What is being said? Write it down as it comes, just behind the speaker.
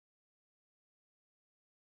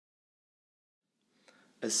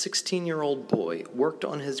A 16-year-old boy worked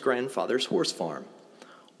on his grandfather's horse farm.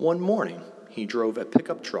 One morning, he drove a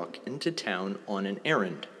pickup truck into town on an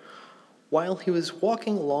errand. While he was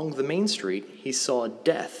walking along the main street, he saw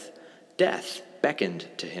death. Death beckoned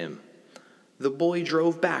to him. The boy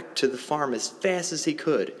drove back to the farm as fast as he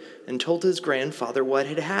could and told his grandfather what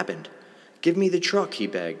had happened. "Give me the truck," he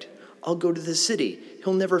begged. "I'll go to the city.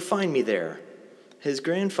 He'll never find me there." His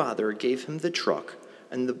grandfather gave him the truck,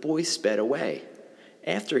 and the boy sped away.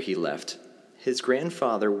 After he left, his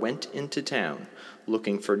grandfather went into town,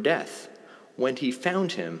 looking for Death. When he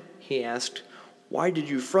found him, he asked, "Why did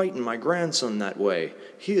you frighten my grandson that way?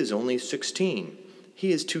 He is only 16.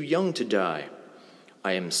 He is too young to die."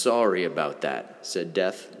 "I am sorry about that," said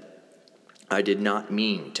Death. "I did not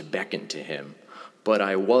mean to beckon to him, but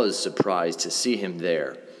I was surprised to see him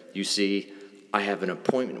there. You see, I have an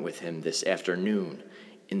appointment with him this afternoon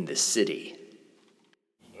in the city."